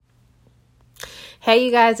Hey,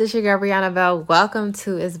 you guys, it's your girl, Brianna Bell. Welcome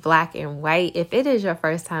to It's Black and White. If it is your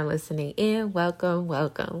first time listening in, welcome.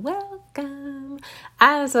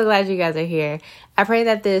 I am so glad you guys are here. I pray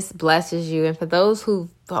that this blesses you. And for those who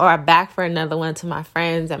are back for another one, to my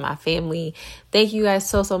friends and my family, thank you guys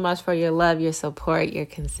so much for your love, your support, your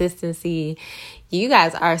consistency. You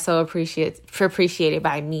guys are so appreciated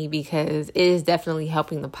by me because it is definitely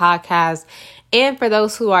helping the podcast. And for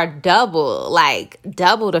those who are double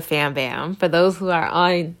the fam bam, for those who are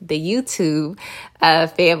on the YouTube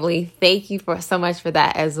family, thank you so much for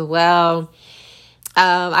that as well.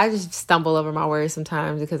 I just stumble over my words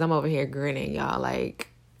sometimes because I'm over here grinning, y'all. Like,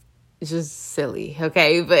 it's just silly,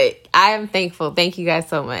 okay? But I am thankful. Thank you guys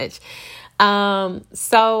so much.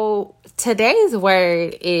 So today's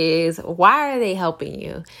word is, why are they helping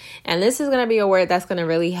you? And this is going to be a word that's going to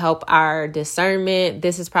really help our discernment.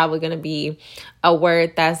 This is probably going to be a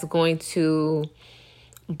word that's going to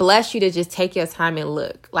bless you to just take your time and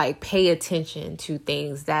look, like pay attention to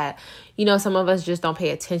things that, some of us just don't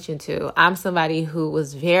pay attention to. I'm somebody who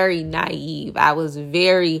was very naive. I was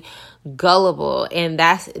very gullible. And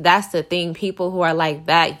that's the thing. People who are like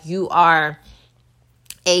that, you are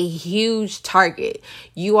a huge target.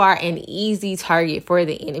 You are an easy target for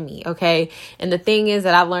the enemy, okay? And the thing is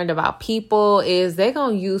that I've learned about people is they're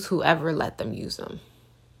going to use whoever let them use them.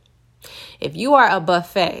 If you are a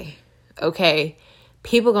buffet, okay,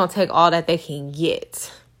 people going to take all that they can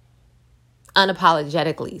get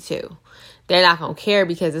unapologetically too. They're not going to care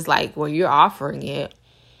because it's like, well, you're offering it.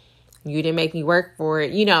 You didn't make me work for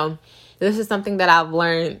it. This is something that I've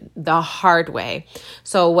learned the hard way.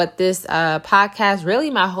 So what this podcast, really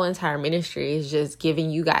my whole entire ministry, is just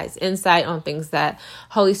giving you guys insight on things that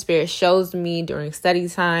Holy Spirit shows me during study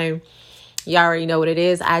time. Y'all already know what it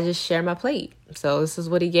is. I just share my plate. So this is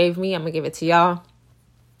what he gave me. I'm going to give it to y'all.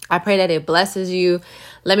 I pray that it blesses you.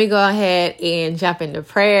 Let me go ahead and jump into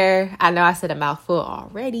prayer. I know I said a mouthful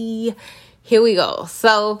already. Here we go.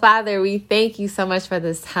 So, Father, we thank you so much for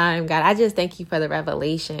this time, God. I just thank you for the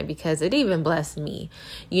revelation because it even blessed me,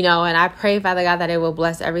 and I pray, Father God, that it will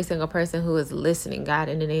bless every single person who is listening, God,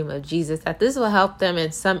 in the name of Jesus, that this will help them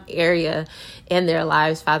in some area in their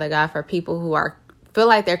lives, Father God, for people who feel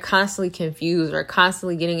like they're constantly confused or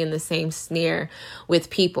constantly getting in the same snare with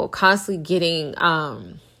people, constantly getting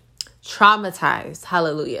traumatized.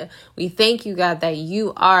 Hallelujah. We thank you, God, that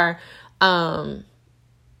you are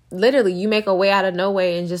literally, you make a way out of no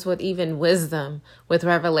way, and just with even wisdom, with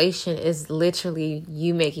revelation, is literally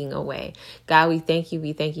you making a way. God, we thank you,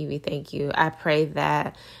 we thank you, we thank you. I pray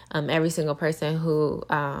that every single person who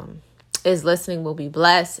is listening will be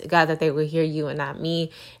blessed, God, that they will hear you and not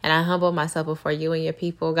me. And I humble myself before you and your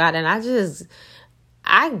people, God, and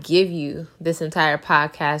I give you this entire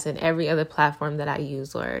podcast and every other platform that I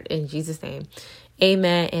use, Lord, in Jesus' name.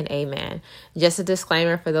 Amen and amen. Just a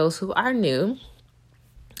disclaimer for those who are new.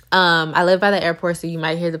 I live by the airport, so you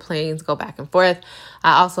might hear the planes go back and forth.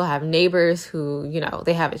 I also have neighbors who,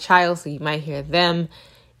 they have a child, so you might hear them.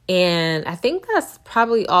 And I think that's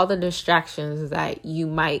probably all the distractions that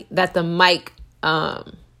the mic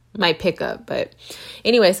might pick up. But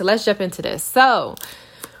anyway, so let's jump into this. So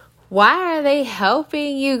why are they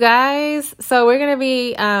helping you guys? So we're going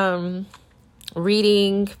to be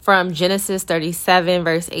reading from Genesis 37,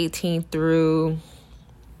 verse 18 through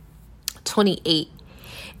 28.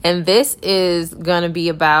 And this is going to be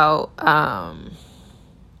about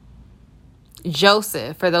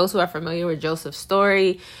Joseph. For those who are familiar with Joseph's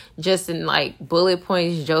story, just in bullet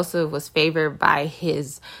points, Joseph was favored by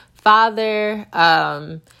his father.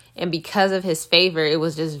 And because of his favor, it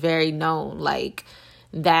was just very known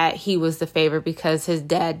that he was the favorite because his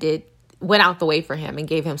dad went out the way for him and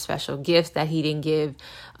gave him special gifts that he didn't give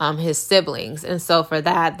his siblings. And so for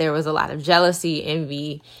that, there was a lot of jealousy,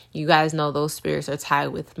 envy. You guys know those spirits are tied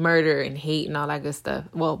with murder and hate and all that good stuff.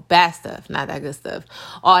 Well, bad stuff, not that good stuff,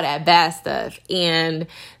 all that bad stuff. And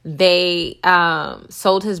they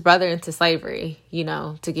sold his brother into slavery,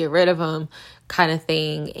 to get rid of him, kind of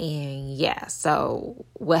thing. And yeah, so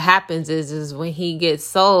what happens is when he gets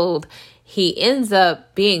sold, he ends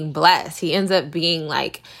up being blessed. He ends up being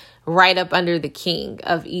right up under the king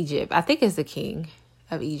of Egypt. I think it's the king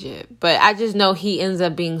of Egypt, but I just know he ends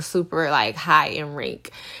up being super high in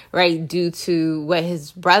rank, right? Due to what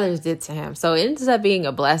his brothers did to him. So it ends up being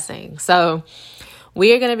a blessing. So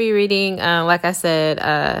we are going to be reading, like I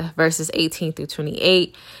said, verses 18 through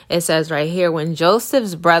 28. It says right here, when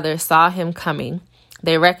Joseph's brothers saw him coming,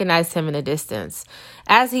 they recognized him in the distance.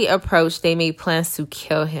 As he approached, they made plans to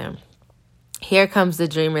kill him. Here comes the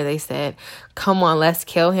dreamer, they said. Come on, let's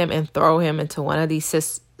kill him and throw him into one of these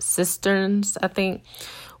cisterns, I think,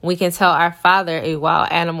 We can tell our father a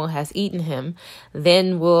wild animal has eaten him.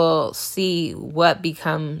 Then we'll see what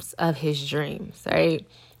becomes of his dreams, right?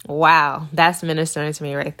 Wow, that's ministering to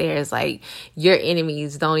me right there. It's like your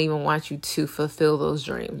enemies don't even want you to fulfill those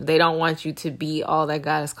dreams. They don't want you to be all that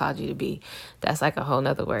God has called you to be. That's like a whole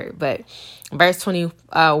nother word. But verse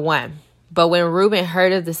 21. But when Reuben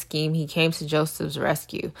heard of the scheme, he came to Joseph's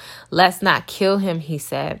rescue. Let's not kill him, he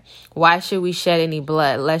said. Why should we shed any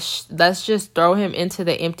blood? Let's just throw him into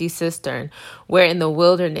the empty cistern. We're in the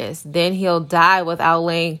wilderness. Then he'll die without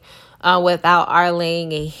our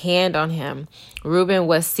laying a hand on him. Reuben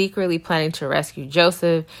was secretly planning to rescue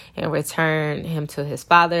Joseph and return him to his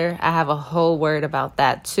father. I have a whole word about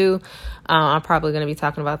that too. I'm probably going to be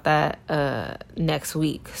talking about that next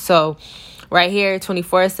week. So right here,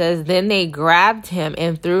 24 says, then they grabbed him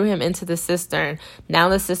and threw him into the cistern. Now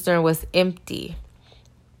the cistern was empty.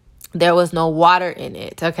 There was no water in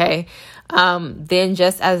it. Okay. Then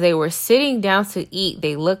just as they were sitting down to eat,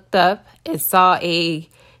 they looked up and saw a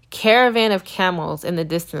caravan of camels in the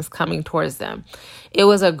distance coming towards them. It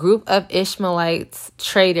was a group of Ishmaelites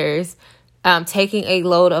traders taking a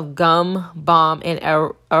load of gum, balm, and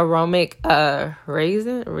aromatic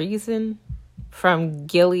raisin from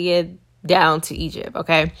Gilead down to Egypt.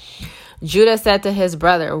 Okay. Judah said to his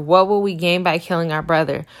brother, what will we gain by killing our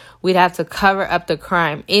brother? We'd have to cover up the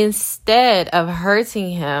crime. Instead of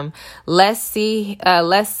hurting him, let's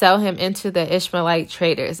sell him into the Ishmaelite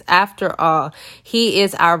traders. After all, he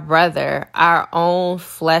is our brother, our own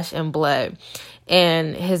flesh and blood.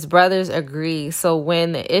 And his brothers agreed. So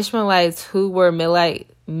when the Ishmaelites, who were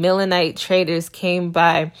Milanite traders, came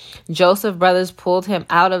by, Joseph's brothers pulled him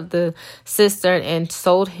out of the cistern and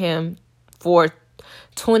sold him for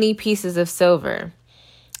 20 pieces of silver.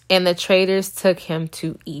 And the traders took him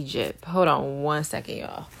to Egypt. Hold on one second,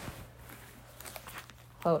 y'all.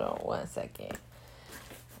 Hold on one second.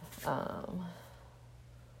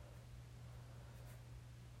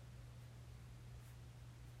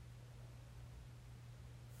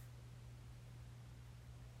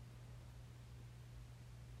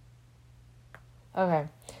 Okay.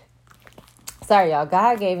 Sorry, y'all.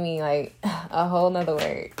 God gave me like a whole nother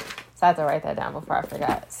word. So I have to write that down before I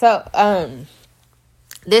forgot. So,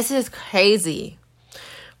 this is crazy.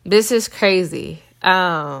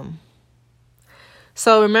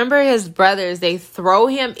 So remember his brothers, they throw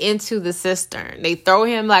him into the cistern. They throw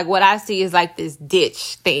him, like what I see is like this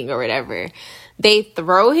ditch thing or whatever. They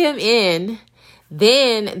throw him in,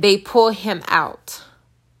 then they pull him out.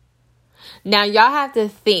 Now y'all have to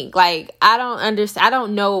think, like, I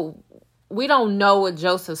don't know. We don't know what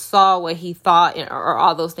Joseph saw, what he thought, or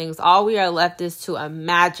all those things. All we are left is to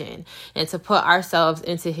imagine and to put ourselves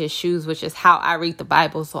into his shoes, which is how I read the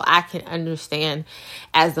Bible, so I can understand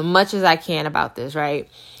as much as I can about this, right?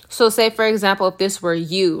 So say, for example, if this were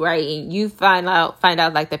you, right, and you find out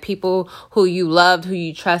like the people who you loved, who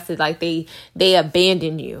you trusted, like they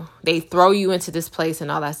abandon you. They throw you into this place and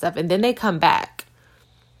all that stuff, and then they come back.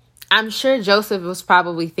 I'm sure Joseph was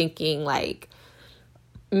probably thinking, like,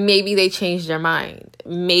 maybe they changed their mind.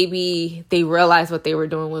 Maybe they realized what they were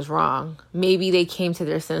doing was wrong. Maybe they came to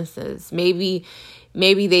their senses. Maybe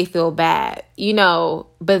they feel bad,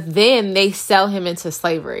 but then they sell him into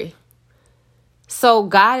slavery. So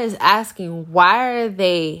God is asking, why are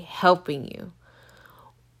they helping you?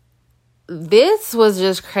 This was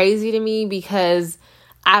just crazy to me because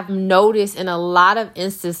I've noticed in a lot of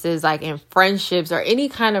instances, like in friendships or any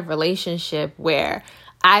kind of relationship where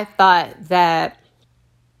I thought that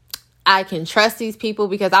I can trust these people,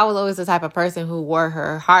 because I was always the type of person who wore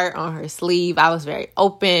her heart on her sleeve. I was very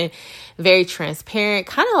open, very transparent,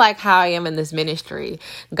 kind of like how I am in this ministry.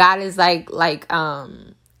 God is like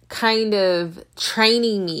kind of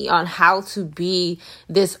training me on how to be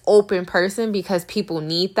this open person, because people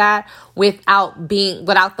need that without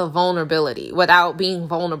the vulnerability, without being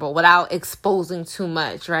vulnerable, without exposing too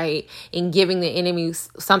much, right? And giving the enemy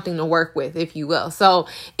something to work with, if you will. So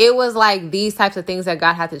it was like these types of things that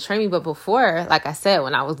God had to train me. But before, like I said,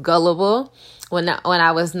 when I was gullible, when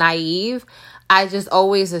I was naive, I just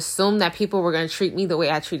always assumed that people were going to treat me the way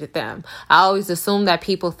I treated them. I always assumed that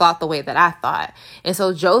people thought the way that I thought. And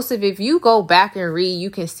so Joseph, if you go back and read, you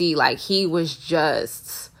can see like he was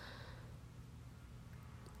just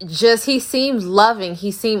he seemed loving.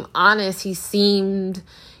 He seemed honest. He seemed,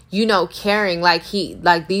 caring, like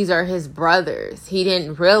these are his brothers. He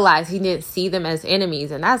didn't see them as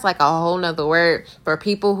enemies. And that's like a whole nother word for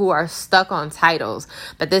people who are stuck on titles.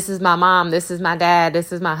 But this is my mom. This is my dad.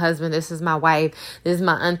 This is my husband. This is my wife. This is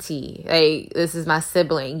my auntie. This is my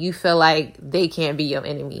sibling. You feel like they can't be your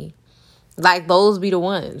enemy. Like those be the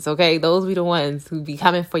ones, okay? Those be the ones who be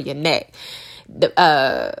coming for your neck.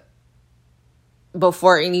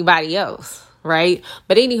 before anybody else, right?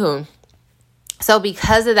 But anywho, so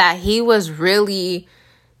because of that, he was really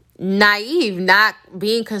naive, not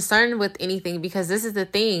being concerned with anything, because this is the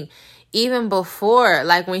thing. Even before,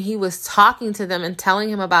 like when he was talking to them and telling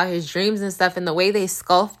him about his dreams and stuff, and the way they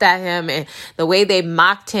scoffed at him and the way they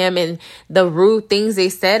mocked him and the rude things they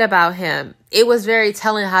said about him, it was very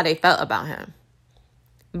telling how they felt about him.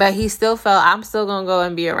 But he still felt, I'm still going to go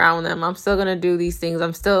and be around them. I'm still going to do these things.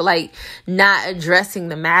 I'm still like not addressing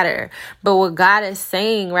the matter. But what God is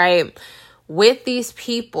saying, right, with these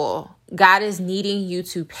people, God is needing you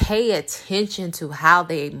to pay attention to how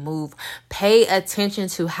they move. Pay attention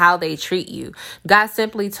to how they treat you. God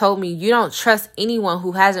simply told me, you don't trust anyone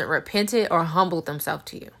who hasn't repented or humbled themselves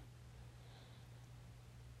to you.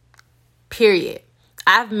 Period.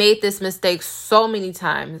 I've made this mistake so many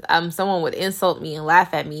times. Someone would insult me and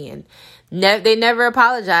laugh at me, and they never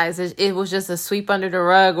apologize. It was just a sweep under the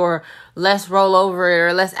rug, or let's roll over it,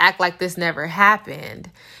 or let's act like this never happened.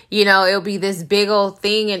 You know, it'll be this big old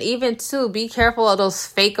thing. And even too, be careful of those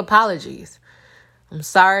fake apologies. I'm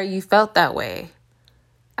sorry you felt that way.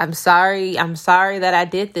 I'm sorry that I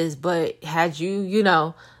did this, but had you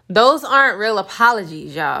know, those aren't real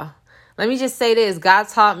apologies, y'all. Let me just say this. God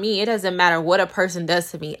taught me it doesn't matter what a person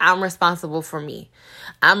does to me. I'm responsible for me.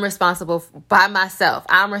 I'm responsible by myself.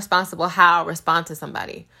 I'm responsible how I respond to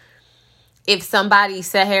somebody. If somebody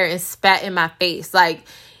sat here and spat in my face, like,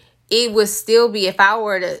 it would still be, if I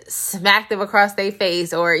were to smack them across their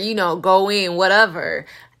face or, you know, go in, whatever,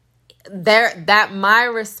 that my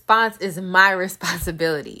response is my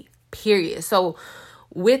responsibility, period. So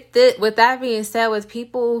with that being said, with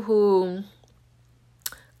people who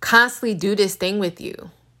constantly do this thing with you,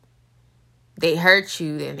 they hurt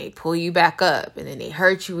you, then they pull you back up, and then they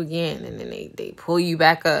hurt you again, and then they pull you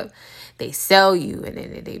back up. They sell you, and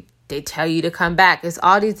then they tell you to come back. It's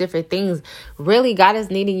all these different things. Really, God is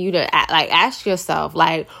needing you to ask yourself,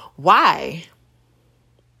 like, why?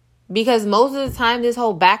 Because most of the time, this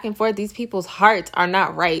whole back and forth, these people's hearts are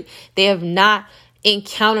not right. They have not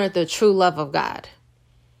encountered the true love of God.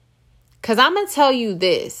 Because I'm going to tell you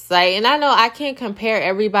this, like, and I know I can't compare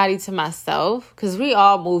everybody to myself because we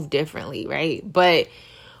all move differently, right? But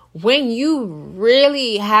when you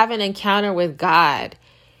really have an encounter with God,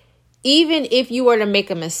 even if you were to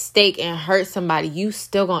make a mistake and hurt somebody, you're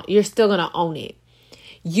still going to own it.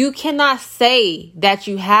 You cannot say that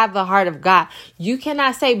you have the heart of God. You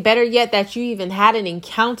cannot say, better yet, that you even had an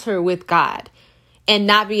encounter with God and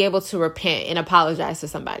not be able to repent and apologize to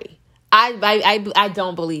somebody. I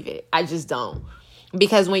don't believe it. I just don't.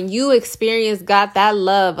 Because when you experience God, that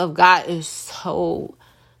love of God is so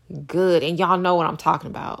good. And y'all know what I'm talking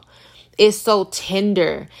about. It's so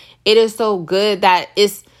tender. It is so good that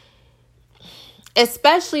it's,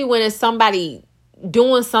 especially when it's somebody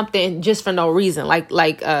doing something just for no reason,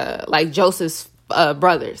 like Joseph's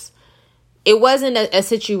brothers. It wasn't a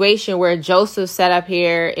situation where Joseph sat up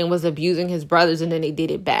here and was abusing his brothers and then they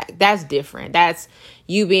did it back. That's different. That's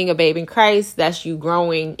you being a babe in Christ. That's you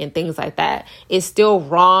growing and things like that. It's still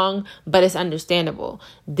wrong, but it's understandable.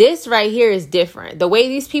 This right here is different. The way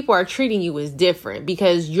these people are treating you is different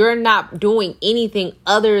because you're not doing anything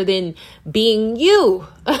other than being you.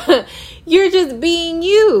 You're just being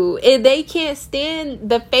you. And they can't stand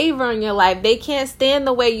the favor in your life. They can't stand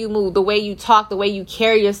the way you move, the way you talk, the way you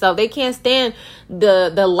carry yourself. They can't stand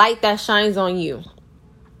the light that shines on you.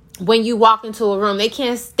 When you walk into a room, they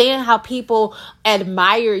can't stand how people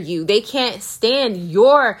admire you. They can't stand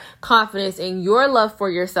your confidence and your love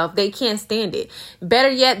for yourself. They can't stand it.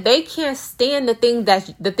 Better yet, they can't stand the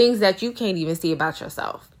things that you can't even see about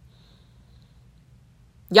yourself.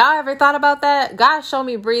 Y'all ever thought about that? God showed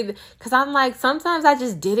me breathe, because I'm like, sometimes I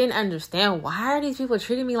just didn't understand, why are these people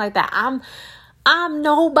treating me like that? I'm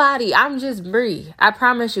nobody. I'm just Bree. I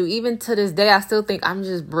promise you, even to this day, I still think I'm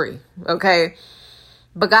just Bree. Okay.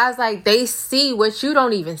 But God's like, they see what you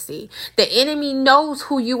don't even see. The enemy knows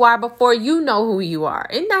who you are before you know who you are.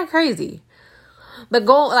 Isn't that crazy? But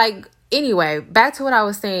anyway, back to what I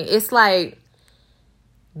was saying. It's like,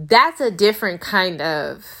 that's a different kind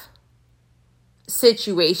of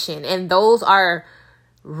situation. And those are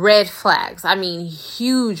red flags. I mean,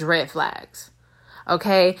 huge red flags.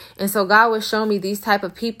 Okay. And so God was showing me these type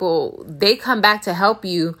of people, they come back to help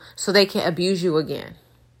you so they can abuse you again.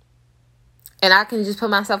 And I can just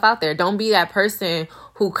put myself out there. Don't be that person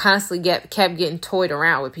who constantly kept getting toyed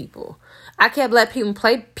around with people. I kept letting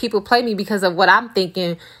people play me because of what I'm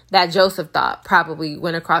thinking that Joseph thought probably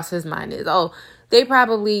went across his mind is, they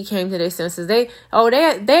probably came to their senses. They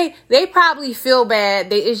probably feel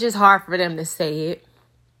bad. It's just hard for them to say it.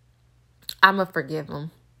 I'm going to forgive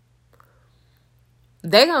them.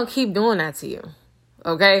 They're going to keep doing that to you.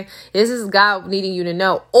 Okay? This is God needing you to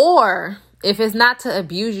know. Or if it's not to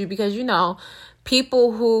abuse you, because,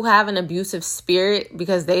 people who have an abusive spirit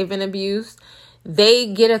because they've been abused,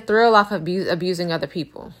 they get a thrill off abusing other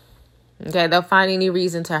people. Okay? They'll find any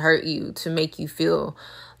reason to hurt you, to make you feel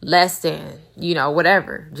less than,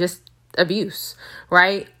 whatever. Just abuse,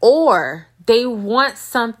 right? Or they want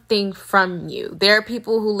something from you. There are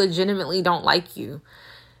people who legitimately don't like you,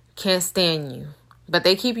 can't stand you, but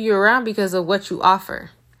they keep you around because of what you offer.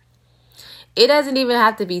 It doesn't even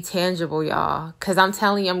have to be tangible, y'all, because I'm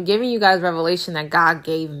telling you, I'm giving you guys revelation that God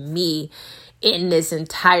gave me in this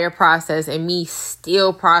entire process, and me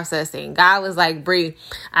still processing. God was like, Bree,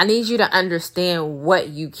 I need you to understand what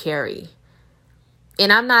you carry.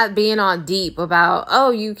 And I'm not being on deep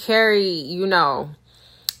about, you carry,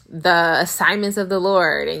 the assignments of the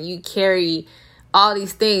Lord, and you carry all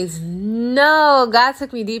these things. No, God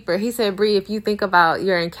took me deeper. He said, Bree, if you think about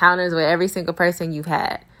your encounters with every single person you've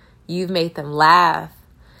had, you've made them laugh.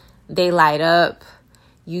 They light up.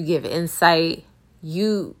 You give insight.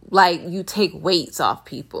 You take weights off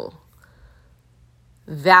people.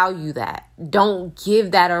 Value that. Don't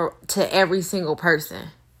give that to every single person.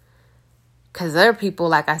 Because there are people,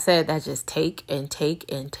 like I said, that just take and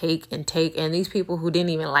take and take and take. And these people who didn't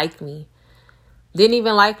even like me. They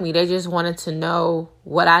just wanted to know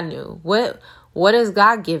what I knew. What is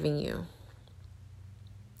God giving you?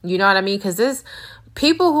 You know what I mean? Because this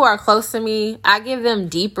people who are close to me, I give them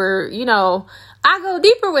deeper, I go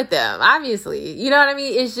deeper with them, obviously. You know what I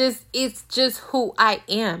mean? It's just who I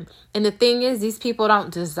am. And the thing is, these people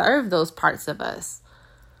don't deserve those parts of us.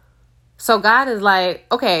 So God is like,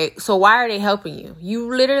 okay, so why are they helping you? You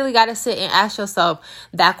literally got to sit and ask yourself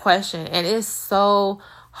that question. And it's so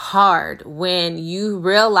hard when you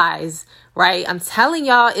realize, right? I'm telling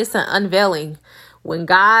y'all, it's an unveiling. When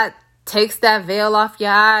God takes that veil off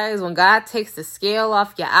your eyes, when God takes the scale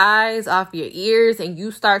off your eyes, off your ears, and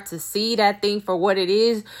you start to see that thing for what it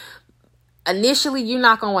is, initially, you're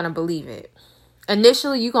not going to want to believe it.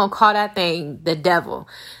 Initially, you're going to call that thing the devil.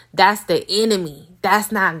 That's the enemy.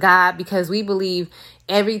 That's not God, because we believe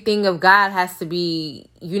everything of God has to be,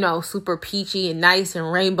 super peachy and nice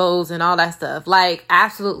and rainbows and all that stuff. Like,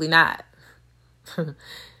 absolutely not.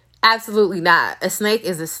 Absolutely not. A snake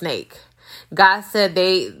is a snake. God said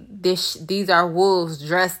these are wolves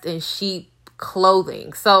dressed in sheep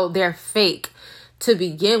clothing. So they're fake to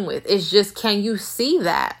begin with. It's just, can you see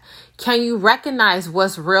that? Can you recognize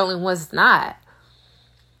what's real and what's not?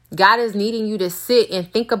 God is needing you to sit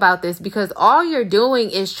and think about this, because all you're doing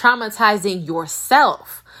is traumatizing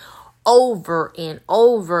yourself over and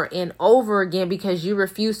over and over again, because you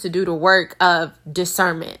refuse to do the work of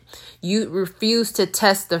discernment. You refuse to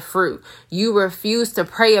test the fruit. You refuse to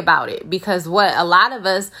pray about it, because a lot of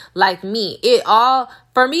us, like me,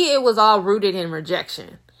 for me, it was all rooted in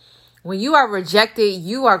rejection. When you are rejected,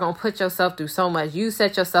 you are going to put yourself through so much. You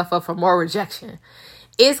set yourself up for more rejection.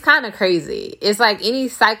 It's kind of crazy. It's like any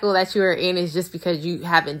cycle that you are in is just because you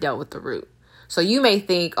haven't dealt with the root. So you may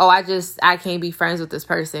think, I can't be friends with this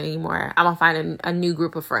person anymore. I'm going to find a new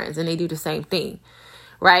group of friends, and they do the same thing,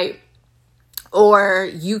 right? Or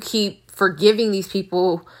you keep forgiving these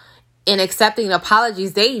people and accepting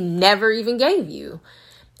apologies they never even gave you.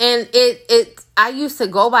 And I used to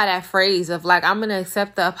go by that phrase of like, I'm going to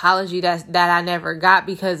accept the apology that I never got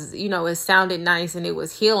because, it sounded nice and it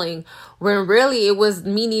was healing, when really it was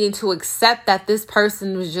me needing to accept that this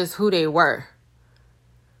person was just who they were.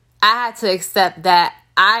 I had to accept that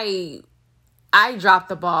I dropped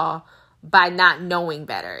the ball by not knowing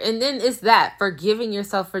better. And then it's that forgiving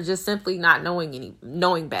yourself for just simply not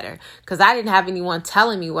knowing better. Because I didn't have anyone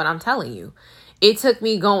telling me what I'm telling you. It took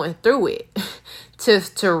me going through it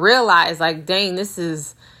to realize, like, dang, this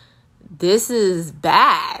is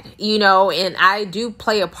bad, and I do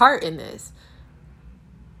play a part in this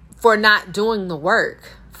for not doing the work,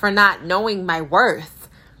 for not knowing my worth.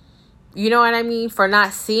 You know what I mean? For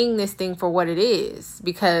not seeing this thing for what it is.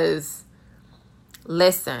 Because,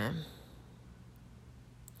 listen,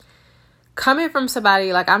 coming from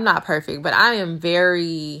somebody, like, I'm not perfect, but I am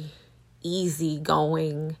very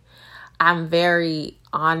easygoing. I'm very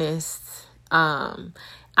honest. I'm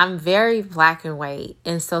very black and white.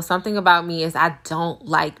 And so something about me is I don't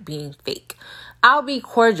like being fake. I'll be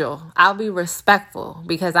cordial. I'll be respectful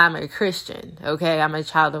because I'm a Christian. Okay. I'm a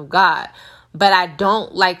child of God, but I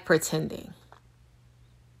don't like pretending.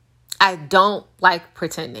 I don't like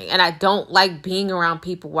pretending, and I don't like being around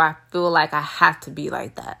people where I feel like I have to be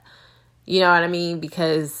like that. You know what I mean?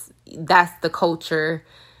 Because that's the culture,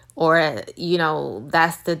 or,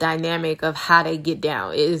 that's the dynamic of how they get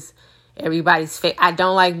down. Is Everybody's fake. I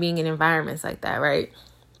don't like being in environments like that, right?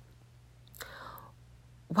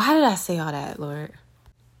 Why did I say all that, Lord?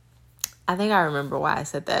 I think I remember why I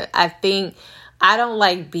said that. I think I don't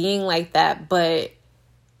like being like that, but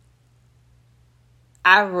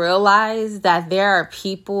I realize that there are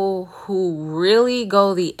people who really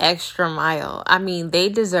go the extra mile. I mean, they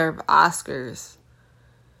deserve Oscars.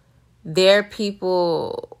 There are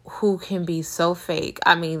people who can be so fake.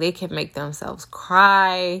 I mean, they can make themselves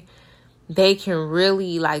cry. They can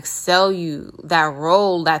really like sell you that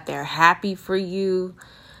role that they're happy for you.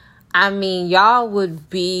 I mean, y'all would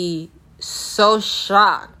be so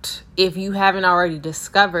shocked if you haven't already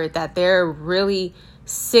discovered that there are really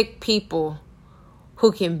sick people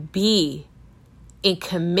who can be and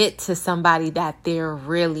commit to somebody that they're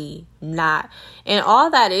really not. And all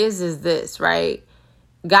that is this, right?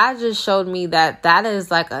 God just showed me that that is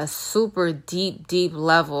like a super deep, deep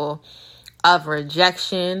level of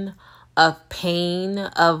rejection, of pain,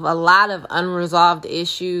 of a lot of unresolved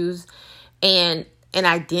issues, and an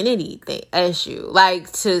identity issue.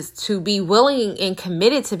 Like to be willing and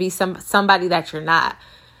committed to be somebody that you're not.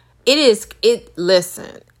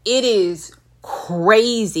 Listen, it is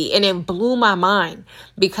crazy, and it blew my mind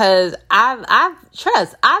because I've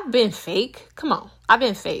been fake. Come on. I've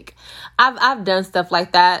been fake. I've done stuff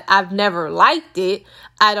like that. I've never liked it.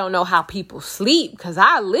 I don't know how people sleep because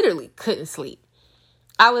I literally couldn't sleep.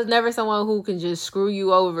 I was never someone who can just screw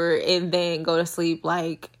you over and then go to sleep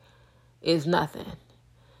like it's nothing.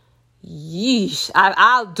 Yeesh.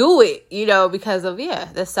 I'll do it, because of,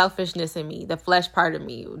 the selfishness in me, the flesh part of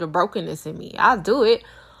me, the brokenness in me. I'll do it.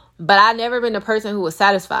 But I've never been the person who was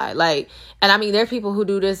satisfied. And I mean, there are people who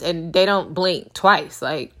do this and they don't blink twice.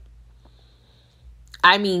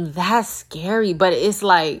 I mean, that's scary. But it's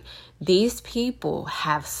like these people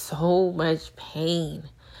have so much pain.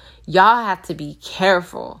 Y'all have to be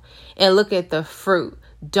careful and look at the fruit.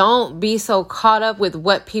 Don't be so caught up with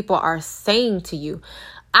what people are saying to you.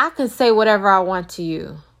 I can say whatever I want to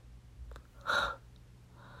you.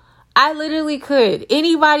 I literally could.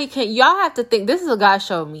 Anybody can. Y'all have to think. This is what God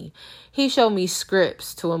showed me. He showed me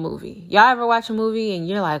scripts to a movie. Y'all ever watch a movie and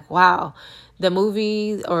you're like, wow, the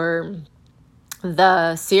movie or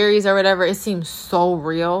the series or whatever, it seems so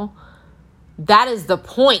real. That is the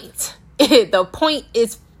point. The point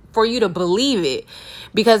is for you to believe it.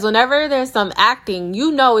 Because whenever there's some acting,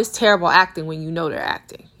 it's terrible acting when you know they're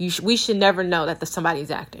acting. We should never know that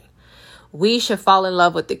somebody's acting. We should fall in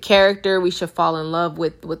love with the character. We should fall in love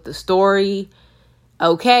with the story.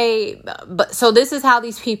 Okay. But so this is how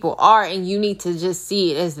these people are. And you need to just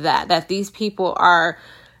see it as that these people are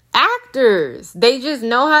actors. They just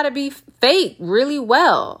know how to be fake really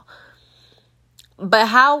well. But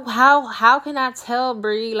how can I tell,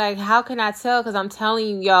 Brie? How can I tell? Because I'm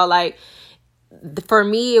telling y'all, for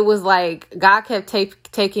me, it was like God kept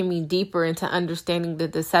taking me deeper into understanding the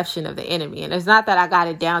deception of the enemy. And it's not that I got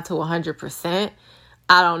it down to 100%.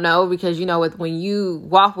 I don't know, because when you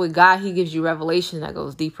walk with God, he gives you revelation that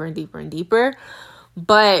goes deeper and deeper and deeper.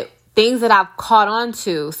 But things that I've caught on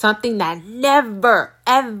to, something that never,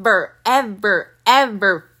 ever, ever,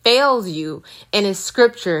 ever fails you in his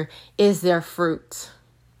scripture is their fruit.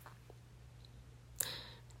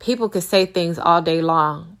 People could say things all day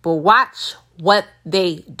long, but watch what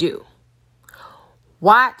they do.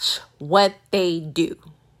 Watch what they do.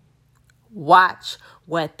 Watch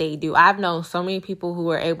what they do. I've known so many people who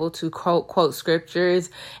are able to quote scriptures,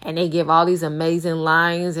 and they give all these amazing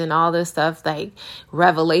lines and all this stuff, like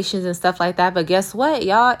revelations and stuff like that. But guess what,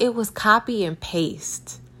 y'all? It was copy and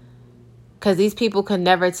paste. Because these people could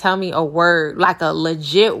never tell me a word, like a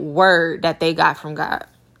legit word that they got from God.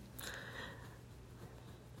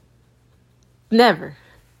 Never.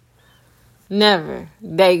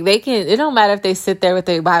 They can. It don't matter if they sit there with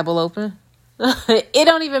their Bible open. It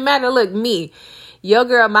don't even matter. Look, me, yo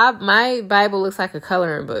girl, my Bible looks like a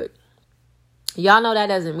coloring book. Y'all know that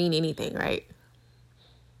doesn't mean anything, right?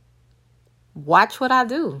 Watch what I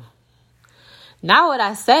do. Not what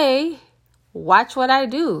I say. Watch what I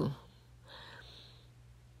do.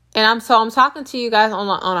 And I'm talking to you guys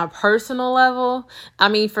on a personal level. I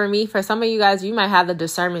mean, for some of you guys, you might have the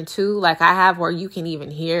discernment too, like I have, where you can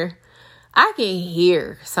even hear. I can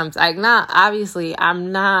hear something. Obviously,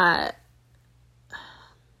 I'm not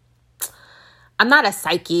a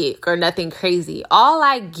psychic or nothing crazy. All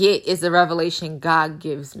I get is the revelation God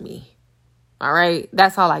gives me. All right.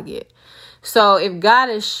 That's all I get. So if God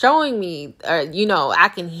is showing me,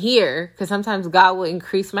 I can hear, because sometimes God will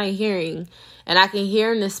increase my hearing, and I can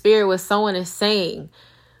hear in the spirit what someone is saying.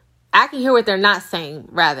 I can hear what they're not saying,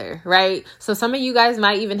 rather, right? So some of you guys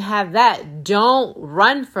might even have that. Don't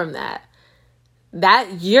run from that.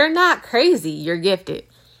 that you're not crazy. You're gifted.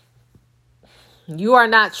 You are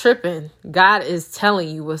not tripping. God is telling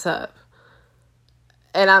you what's up.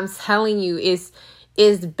 And I'm telling you, it's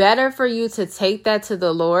better for you to take that to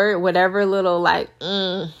the Lord, whatever little like,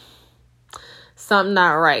 something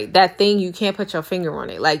not right. That thing, you can't put your finger on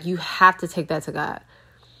it. Like, you have to take that to God.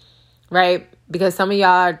 Right? Because some of y'all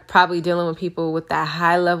are probably dealing with people with that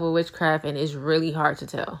high level witchcraft, and it's really hard to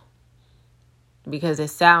tell. Because it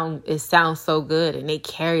sounds so good and they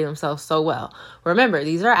carry themselves so well. Remember,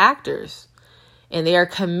 these are actors and they are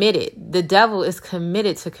committed. The devil is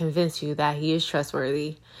committed to convince you that he is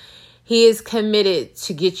trustworthy. He is committed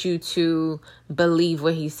to get you to believe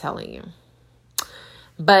what he's telling you.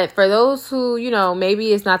 But for those who,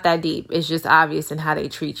 maybe it's not that deep, it's just obvious in how they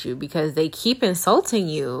treat you because they keep insulting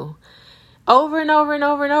you over and over and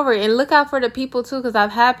over and over. And look out for the people too, because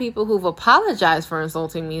I've had people who've apologized for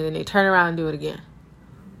insulting me and then they turn around and do it again.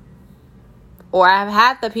 Or I've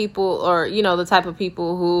had the people or, the type of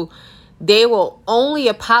people who they will only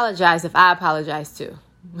apologize if I apologize too.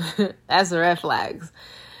 That's the red flags.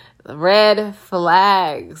 Red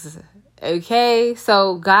flags. Okay,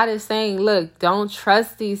 so God is saying, look, don't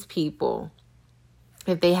trust these people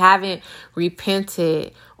if they haven't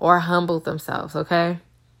repented or humbled themselves, okay?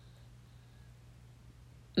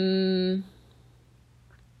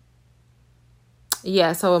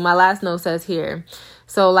 Yeah, so my last note says here,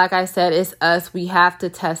 so like I said, it's us. We have to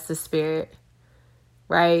test the spirit,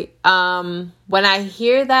 right? When I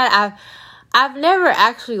hear that, I've never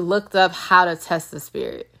actually looked up how to test the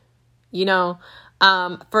spirit,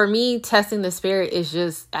 For me, testing the spirit is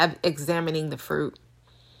just examining the fruit.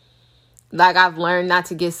 Like, I've learned not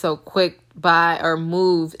to get so quick by or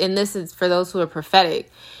moved. And this is for those who are prophetic.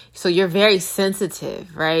 So you're very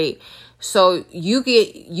sensitive, right? So you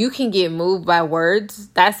can get moved by words.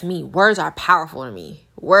 That's me. Words are powerful to me.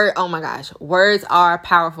 Oh my gosh. Words are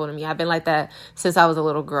powerful to me. I've been like that since I was a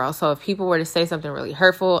little girl. So if people were to say something really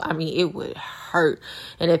hurtful, it would hurt.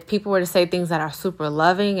 And if people were to say things that are super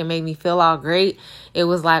loving and make me feel all great, it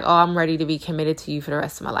was like, oh, I'm ready to be committed to you for the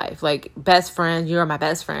rest of my life. Like, best friend, you're my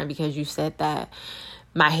best friend because you said that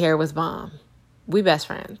my hair was bomb. We best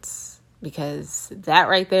friends because that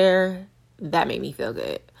right there, that made me feel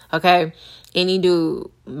good. Okay. Any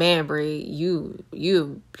dude, man, Brie, you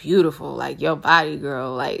beautiful, like your body,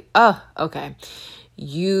 girl, like, oh, okay.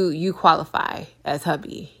 You qualify as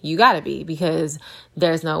hubby. You gotta be, because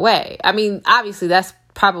there's no way. Obviously that's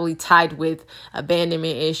probably tied with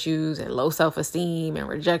abandonment issues and low self-esteem and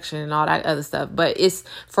rejection and all that other stuff. But it's,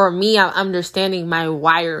 for me, I'm understanding my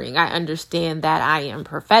wiring. I understand that I am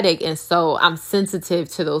prophetic. And so I'm sensitive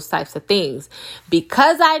to those types of things.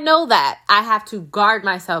 Because I know that, I have to guard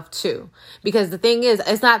myself too. Because the thing is,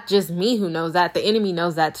 it's not just me who knows that. The enemy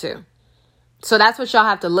knows that too. So that's what y'all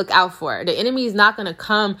have to look out for. The enemy is not going to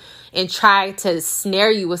come and try to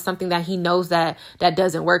snare you with something that he knows that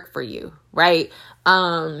doesn't work for you, right?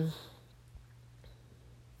 I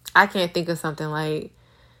can't think of something like,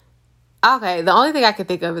 okay, the only thing I can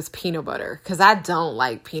think of is peanut butter, because I don't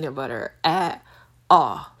like peanut butter at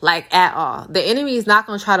all, like at all. The enemy is not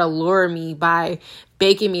going to try to lure me by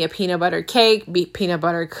baking me a peanut butter cake, peanut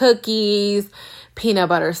butter cookies, peanut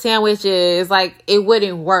butter sandwiches. Like, it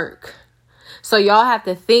wouldn't work. So y'all have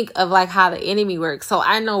to think of like how the enemy works. So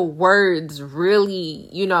I know words really,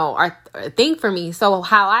 are a thing for me. So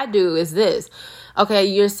how I do is this. Okay,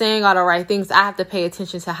 you're saying all the right things. I have to pay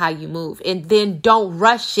attention to how you move. And then don't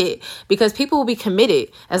rush it, because people will be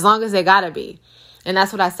committed as long as they gotta be. And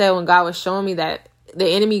that's what I said when God was showing me that the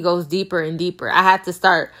enemy goes deeper and deeper. I had to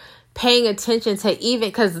start paying attention to, even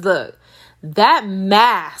because look, that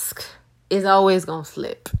mask is always gonna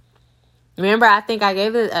slip. Remember, I think I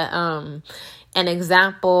gave it an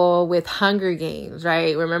example with Hunger Games,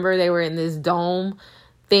 right? Remember, they were in this dome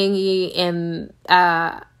thingy, and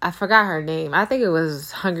I forgot her name. I think it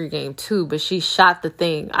was Hunger Game 2, but she shot the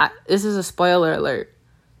thing. This is a spoiler alert,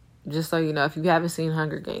 just so you know. If you haven't seen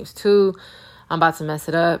Hunger Games 2, I'm about to mess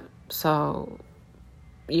it up, so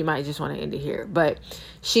you might just want to end it here. But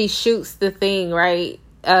she shoots the thing, right?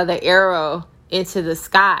 The arrow into the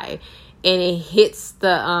sky, and it hits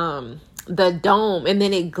the dome, and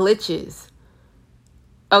then it glitches.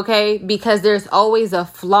 Okay, because there's always a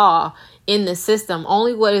flaw in the system.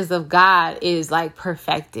 Only what is of God is like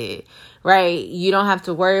perfected, right? You don't have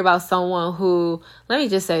to worry about someone who, let me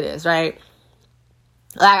just say this, right?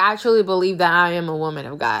 Like, I truly believe that I am a woman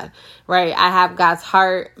of God, right? I have God's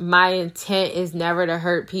heart. My intent is never to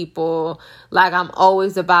hurt people. Like, I'm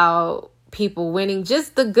always about people winning,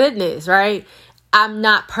 just the goodness, right? I'm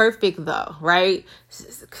not perfect though, right?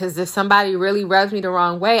 Because if somebody really rubs me the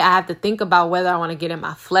wrong way, I have to think about whether I want to get in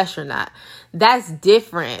my flesh or not. That's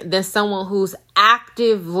different than someone who's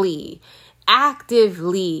actively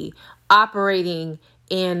operating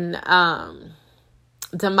in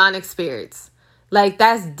demonic spirits. Like,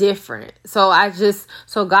 that's different. So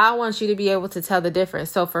God wants you to be able to tell the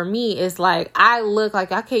difference. So for me, it's like, I look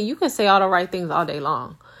like, okay, you can say all the right things all day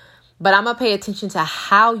long, but I'm going to pay attention to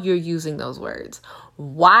how you're using those words,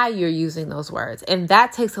 why you're using those words. And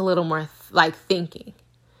that takes a little more thinking.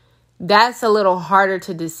 That's a little harder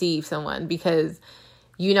to deceive someone because,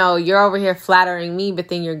 you're over here flattering me, but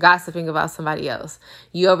then you're gossiping about somebody else.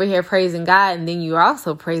 You over here praising God, and then you're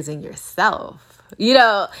also praising yourself.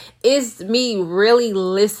 It's me really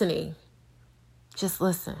listening. Just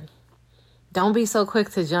listen. Don't be so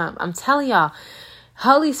quick to jump. I'm telling y'all,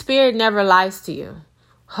 Holy Spirit never lies to you.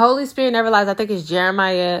 Holy Spirit never lies. I think it's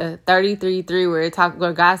Jeremiah 33:3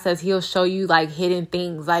 where God says he'll show you like hidden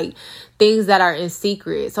things, like things that are in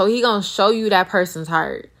secret. So he gonna show you that person's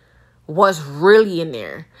heart, what's really in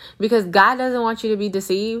there, because God doesn't want you to be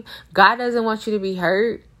deceived. God doesn't want you to be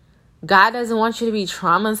hurt. God doesn't want you to be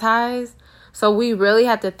traumatized. So we really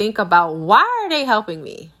have to think about, why are they helping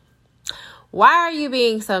me? Why are you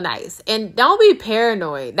being so nice? And don't be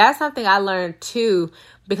paranoid. That's something I learned too,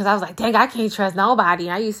 because I was like, dang, I can't trust nobody.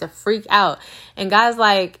 I used to freak out. And God's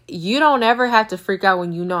like, you don't ever have to freak out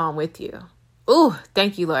when you know I'm with you. Ooh,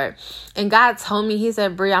 thank you, Lord. And God told me, he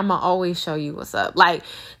said, Brie, I'm going to always show you what's up. Like,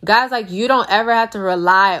 God's like, you don't ever have to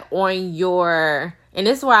rely on and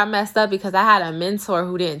this is where I messed up, because I had a mentor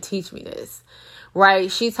who didn't teach me this,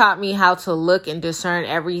 right? She taught me how to look and discern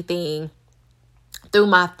everything through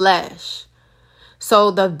my flesh.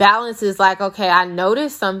 So the balance is like, okay, I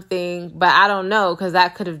noticed something, but I don't know, because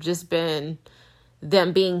that could have just been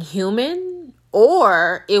them being human,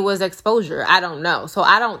 or it was exposure. I don't know. So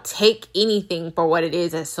I don't take anything for what it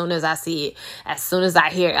is as soon as I see it, as soon as I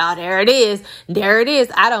hear it. Oh, there it is. There it is.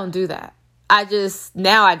 I don't do that.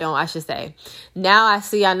 Now I should say. Now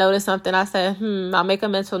I notice something. I say, I'll make a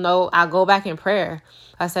mental note. I'll go back in prayer.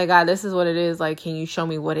 I say, God, this is what it is. Like, can you show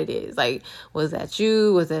me what it is? Like, was that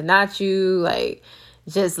you? Was it not you? Like,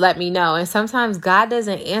 just let me know. And sometimes God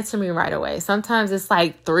doesn't answer me right away. Sometimes it's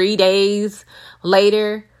like 3 days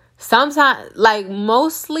later. Sometimes, like,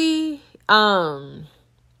 mostly, to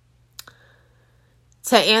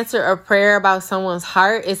answer a prayer about someone's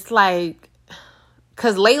heart, it's like,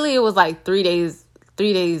 because lately it was like 3 days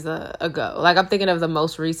ago. Like, I'm thinking of the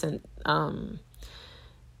most recent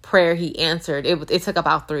prayer he answered. It took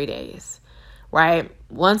about 3 days, right?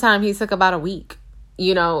 One time he took about a week.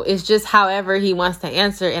 It's just however he wants to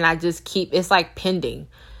answer. And I just it's like pending.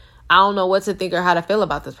 I don't know what to think or how to feel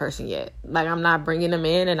about this person yet. Like, I'm not bringing them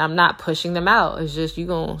in and I'm not pushing them out. It's just, you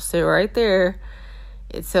gonna sit right there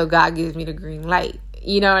until God gives me the green light.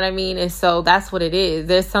 You know what I mean? And so that's what it is.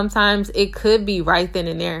 There's sometimes it could be right then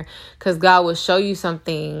and there, because God will show you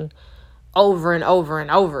something over and over and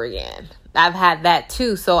over again. I've had that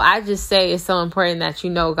too. So I just say it's so important that you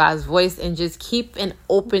know God's voice and just keep an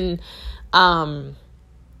open mind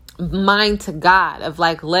to God, of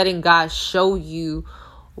like letting God show you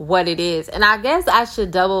what it is. And I guess I should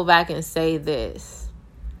double back and say this.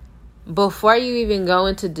 Before you even go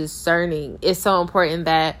into discerning, it's so important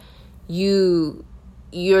that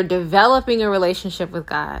you're developing a relationship with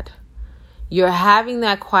God. You're having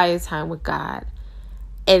that quiet time with God,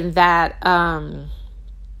 and that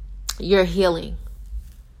you're healing.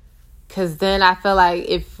 Because then I feel like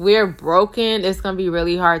if we're broken, it's going to be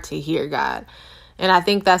really hard to hear God. And I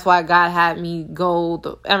think that's why God had me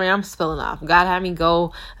I'm spilling off. God had me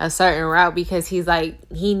go a certain route, because he's like,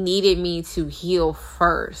 he needed me to heal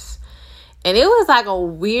first. And it was like a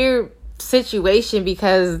weird situation,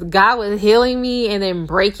 because God was healing me and then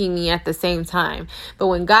breaking me at the same time. But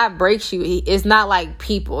when God breaks you, it's not like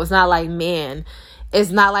people. It's not like man.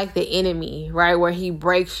 It's not like the enemy, right? Where he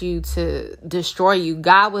breaks you to destroy you.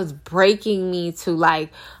 God was breaking me to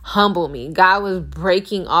like humble me. God was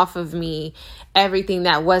breaking off of me everything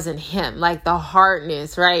that wasn't him, like the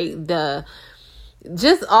hardness, right?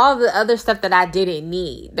 Just all the other stuff that I didn't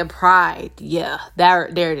need. The pride. Yeah, there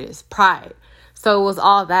it is. Pride. So it was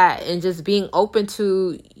all that, and just being open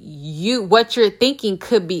to what you're thinking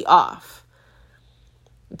could be off.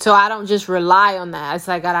 So I don't just rely on that. It's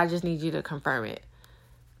like, God, I just need you to confirm it.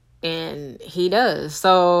 And he does.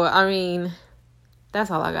 So, I mean,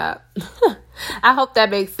 that's all I got. I hope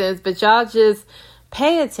that makes sense. But y'all just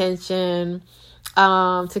pay attention.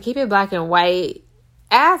 To keep it black and white,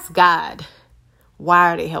 ask God,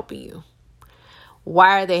 why are they helping you?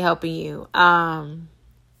 Why are they helping you?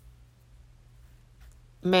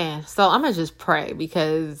 man, so I'm going to just pray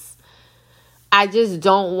because I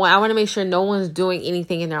want to make sure no one's doing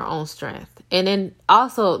anything in their own strength. And then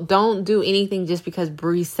also don't do anything just because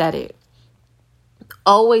Bree said it.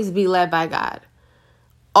 Always be led by God.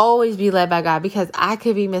 Always be led by God, because I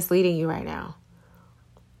could be misleading you right now.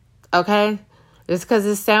 Okay? Just because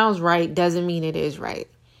it sounds right doesn't mean it is right.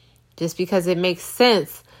 Just because it makes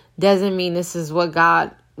sense doesn't mean this is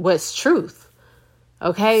what's truth.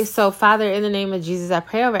 Okay? So Father, in the name of Jesus, I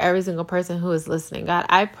pray over every single person who is listening. God,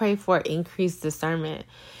 I pray for increased discernment.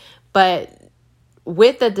 But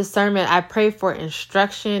with the discernment, I pray for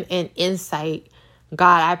instruction and insight.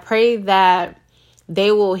 God, I pray that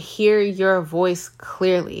they will hear your voice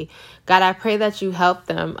clearly. God, I pray that you help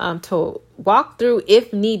them to walk through,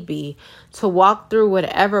 if need be, to walk through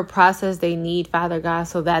whatever process they need, Father God,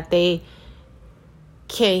 so that they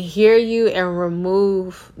can hear you and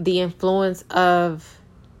remove the influence of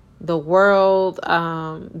the world,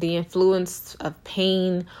 the influence of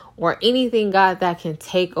pain or anything, God, that can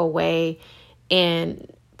take away and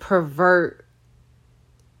pervert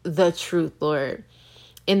the truth, Lord.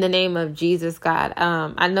 In the name of Jesus, God.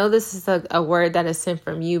 I know this is a word that is sent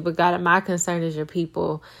from you, but God, my concern is your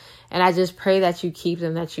people. And I just pray that you keep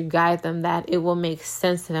them, that you guide them, that it will make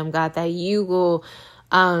sense to them, God, that you will,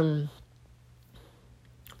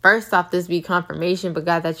 first off, this be confirmation, but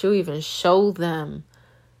God, that you even show them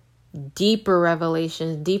deeper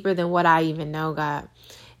revelations, deeper than what I even know, God.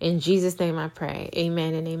 In Jesus' name I pray.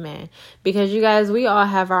 Amen and amen. Because you guys, we all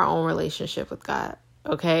have our own relationship with God.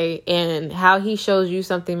 Okay. And how he shows you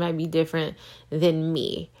something might be different than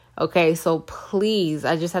me. Okay. So please,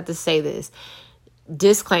 I just have to say this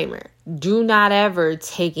disclaimer. Do not ever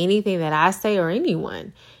take anything that I say or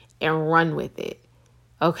anyone and run with it.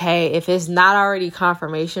 Okay. If it's not already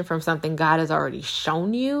confirmation from something God has already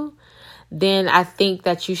shown you, then I think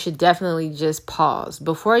that you should definitely just pause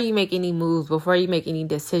before you make any moves, before you make any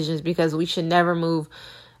decisions, because we should never move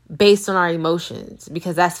based on our emotions,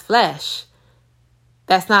 because that's flesh.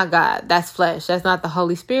 That's not God. That's flesh. That's not the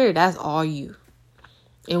Holy Spirit. That's all you.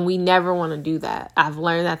 And we never want to do that. I've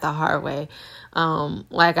learned that the hard way,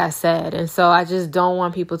 like I said. And so I just don't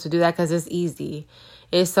want people to do that because it's easy.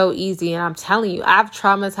 It's so easy. And I'm telling you, I've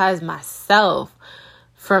traumatized myself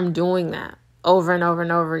from doing that over and over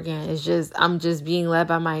and over again. I'm just being led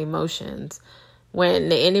by my emotions when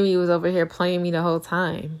the enemy was over here playing me the whole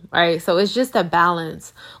time. Right. So it's just a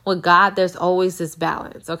balance. With God, there's always this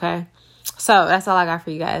balance. Okay. So that's all I got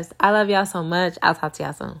for you guys. I love y'all so much. I'll talk to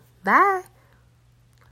y'all soon. Bye.